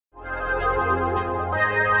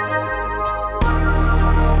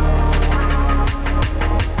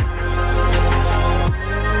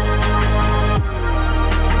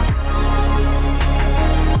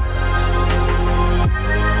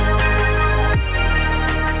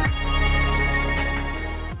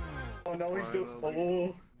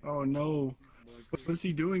Oh no. What is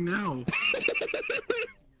he doing now?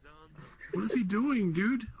 What is he doing,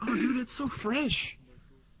 dude? Oh, dude, it's so fresh.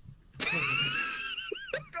 Oh,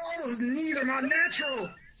 those knees are not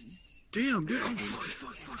natural! Damn, dude. Oh,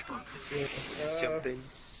 fuck. He's jumping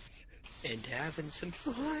and having some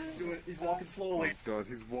fun. He's walking slowly. Oh god,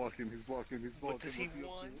 he's walking. What does he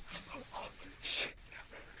want?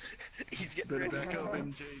 He's getting Better ready to back go. up,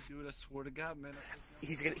 MJ, dude. I swear to God, man.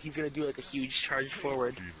 He's gonna do like a huge charge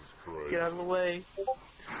forward. Jesus Christ. Get out of the way. Guy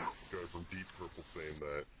from Deep Purple saying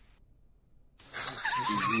that.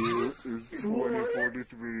 The year is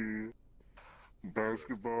 2043.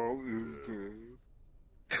 Basketball is dead.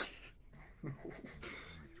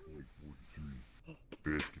 2043.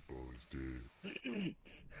 Basketball is dead.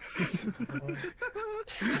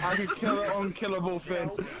 I can kill an unkillable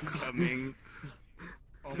fence. Coming.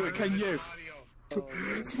 Can you?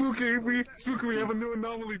 Spooky, we have a new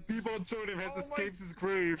anomaly. B-Ball Jordan has escaped his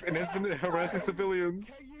grave and has been harassing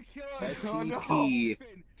civilians.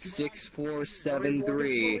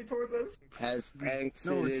 SCP-6473 has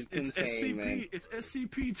exited containment. It's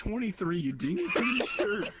SCP-23, you dingy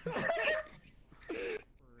shirt.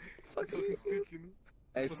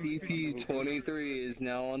 SCP-23 is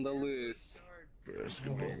now on the loose.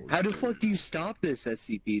 How the fuck do you stop this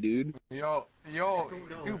SCP, dude? Yo,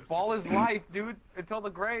 dude, ball is life, dude, until the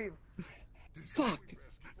grave. Fuck.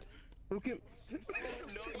 Okay. No,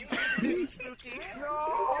 you can't do Spooky.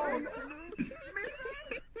 No!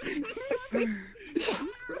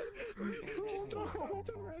 Just turn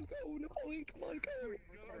around, go. No, come on, go.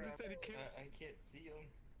 I can't see him.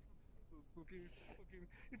 Spooky,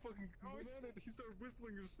 he fucking went at it. He started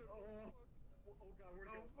whistling and shit. Oh god, where'd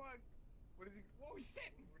he go? Fuck. What is he? Oh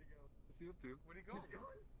shit! Where'd he go? What's he up to? Where'd he go? He's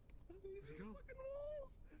gone. He's in the fucking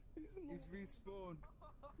walls. He's respawned.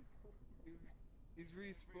 He's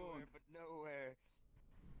respawned. But nowhere.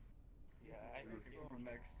 Yeah, I know from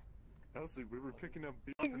next. Elsie, we were picking up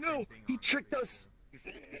B. Oh no! He tricked us! He's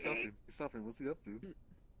stopping. What's he up to?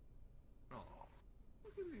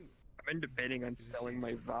 I've been debating on selling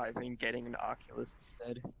my Vive and getting an Oculus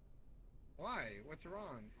instead. Why? What's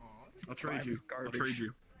wrong? Aw. I'll trade you. Garbage. I'll trade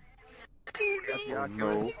you. Oh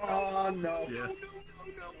no. Oh no. Yeah.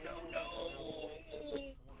 No.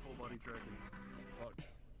 Full body tracking. Fuck.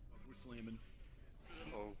 We're slamming.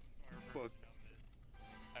 Oh, fuck.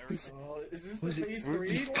 Oh, is this Was the it? phase 3?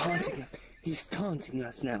 He's taunting us. He's taunting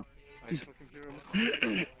us now. I fucking hear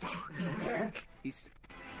him.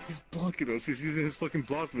 He's blocking us. He's using his fucking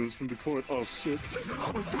block moves from the court. Oh shit.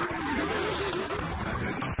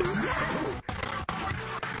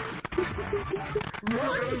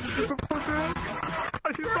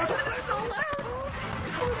 It's so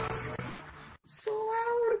loud! So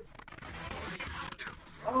loud!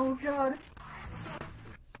 Oh god!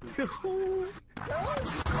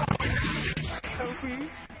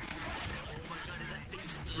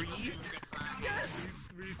 Yes!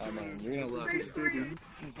 I'm on real level. Phase 3!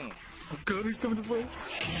 Oh god, he's coming this way.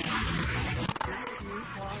 That's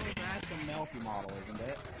a Melky model, isn't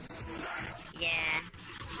it? Yeah.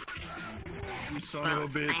 You son Well,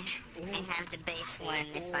 of a bitch. I have the base one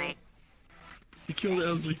if I... He killed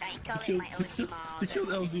Elsie. I call He it my OG model. he killed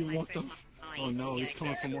but Elsie it's and my walked first off. model I Oh used. no, It's he's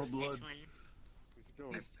coming for more this blood. one.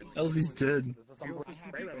 Where's he going? Elsie's dead. in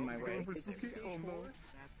my way. Oh no.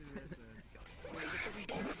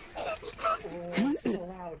 Oh, it's so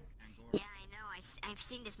loud. Yeah, I know. I've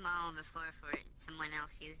seen this model before for someone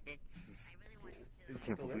else used it. I really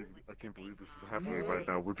wanted to... I can't believe this is happening right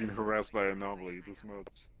now. We're being harassed by Anomaly this much.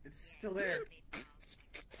 It's still there.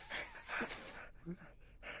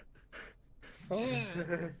 Hello.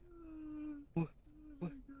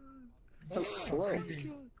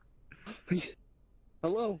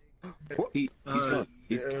 Hello. He's gone.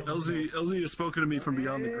 He's gone. Elsie has spoken to me from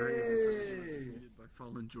beyond the grave. By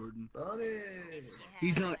Fallen Jordan.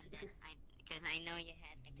 He's not. Because I know you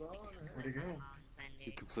had... Where'd he go?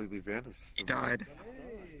 He completely vanished. He died.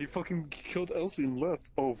 He fucking killed Elsie and left.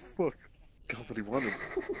 Oh fuck. God, what he wanted.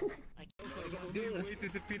 The only way to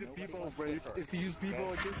defeat a people rape is to use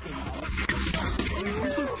people against him. It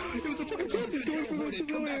was a fucking joke. He's going for the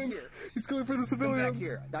civilians. He's going for the civilians. Back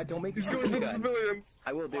here. Don't make. He's going for the civilians.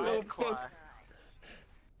 I will do Oh it. fuck.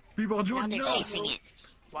 B-Ball Now Jordan, they're no! chasing it.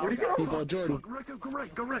 Where'd he go? B-Ball Jordan, Go right. It's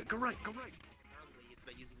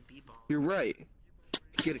by using B-ball. you're right.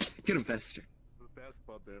 Get him, Vester. The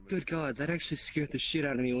basketball damage. Good God, that actually scared the shit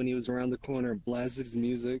out of me when he was around the corner and blasted his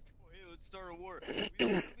music. Hey, let's start a war. We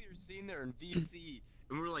were seen there in VC,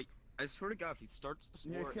 and we were like, I swear to God, if he starts this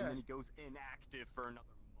war and then he goes inactive for another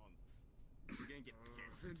month, we're gonna get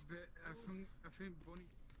pissed. I think Bonnie...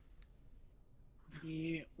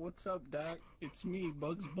 Yeah, what's up, Doc? It's me,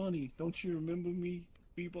 Bugs Bunny. Don't you remember me,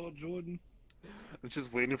 B-Ball Jordan? I'm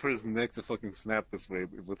just waiting for his neck to fucking snap this way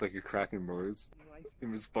with like a cracking noise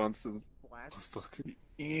in response to the fucking.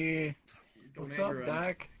 Yeah. Don't What's up, anger him.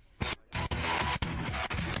 Doc?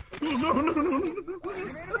 No.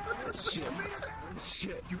 Shit.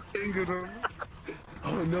 Shit, you angered him.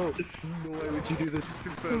 Oh no. No, why would you do this? It's too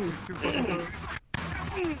fast. It's too fucking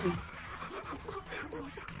fast.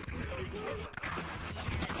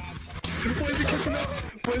 Why is he catching up?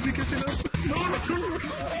 Why is he catching up? No.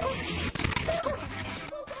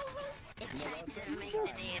 It tried to make the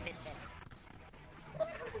day a bit better.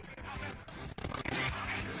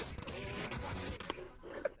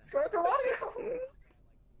 Let's go after Lateo!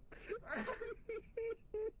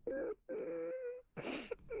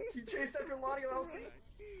 He chased after Lateo, Elsie.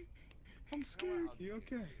 I'm scared. You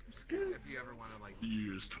okay? I'm scared. If you ever want to like.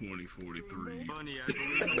 Years 2043. Bunny, I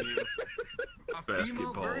believe in you. A female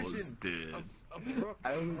Basketball version is dead. of Brooke.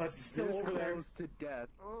 I was That's still this over there. close to death.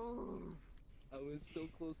 I was so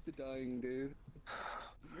close to dying, dude.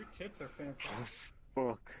 Your tits are fantastic.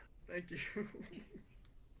 Fuck. Thank you.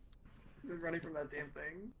 You're running from that damn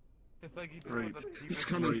thing. Just like he did Right. with the He's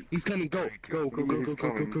coming. He's coming. Go. Go. Go. Go. Go.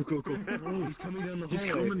 Go. Go. Go. Go. Go. Go. He's coming down the hallway. He's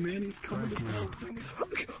coming, man. He's coming.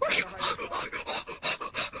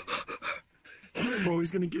 Bro,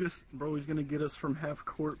 he's gonna get us. Bro, he's gonna get us from half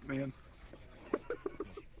court, man.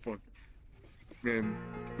 Fuck. Man,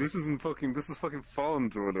 this isn't fucking. This is fucking Fallen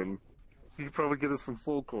Jordan. He could probably get us from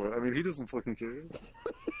full court. I mean, he doesn't fucking care.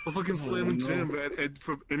 We'll fucking slam and jam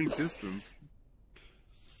from any distance.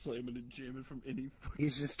 Slamming and jamming from any.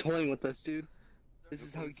 He's just toying with us, dude. This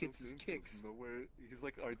is how he gets his kicks. Nowhere. He's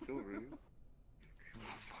like artillery. Oh,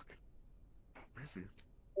 fuck. Where is he?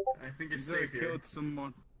 I think it's He's safe here. killed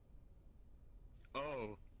someone.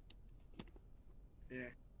 Oh. Yeah,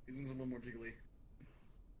 these ones are a little more jiggly.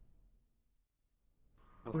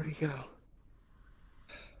 Where'd he go?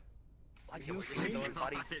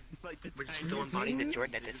 We're just still embodying the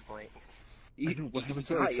Jordan at this point. What happened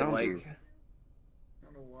to our Like, I challenger?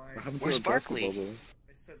 don't know why. What happened to Where's our basketball Barkley? player?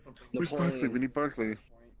 I said something. Where's Napoleon. Barkley? We need Barkley.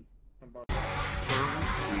 I'm about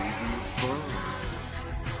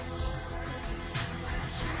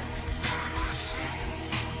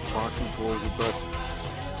Barkley boys are back.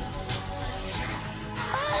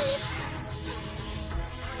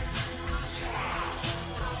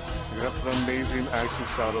 We got an amazing action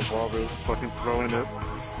shot of Walrus fucking throwing it.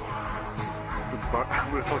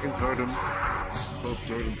 With fucking Jordan. Both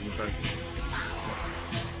Jordans in the back.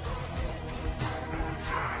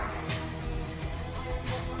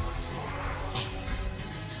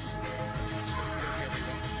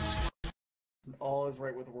 all is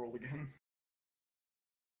right with the world again.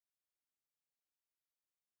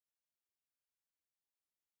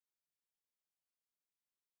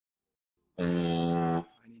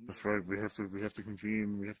 That's right. We have to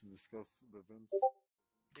convene. We have to discuss the events.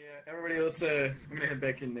 Yeah, everybody, let's I'm gonna head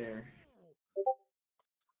back in there.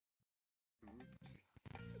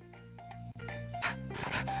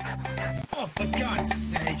 Oh, for God's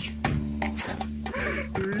sake!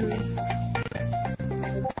 There he is.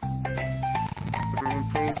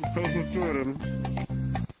 Everyone pose with Jordan.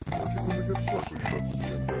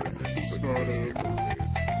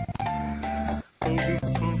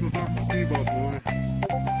 Pose with our b-ball boy.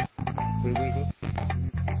 Where's it?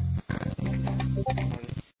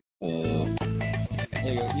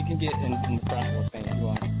 There you go. You can get in the front of the thing if you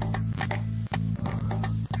want.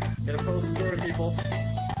 Gotta pose with Jordan, people.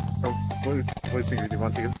 Oh, wait, Singer, do you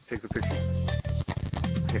want to take the picture?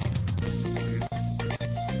 Okay.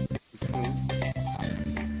 Let's pose.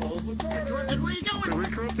 Pose with Jordan. Jordan, where you going?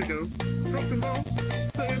 Where'd Corrupted go? Corrupted, no!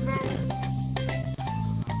 Say no!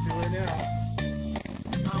 Too late now.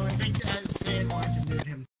 Oh, I think Sam wanted to mute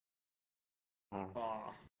him. Oh, Aw.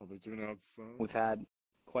 are they doing outside? We've had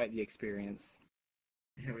quite the experience.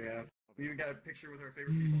 Yeah, we have. We even got a picture with our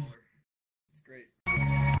favorite b-baller. It's great.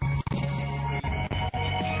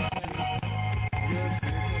 Yes!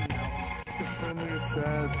 The friendliest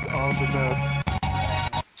dads on the net.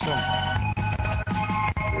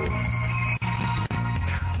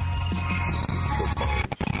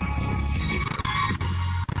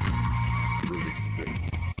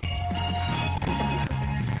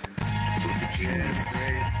 Yeah, it's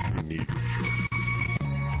great.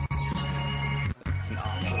 It's an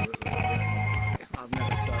absolutely I've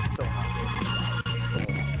never saw so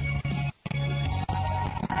hot.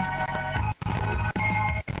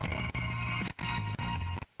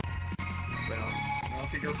 Well, Now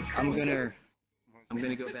if he goes with I'm Carlos-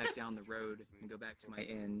 gonna go back down the road and go back to my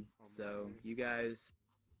inn. So you guys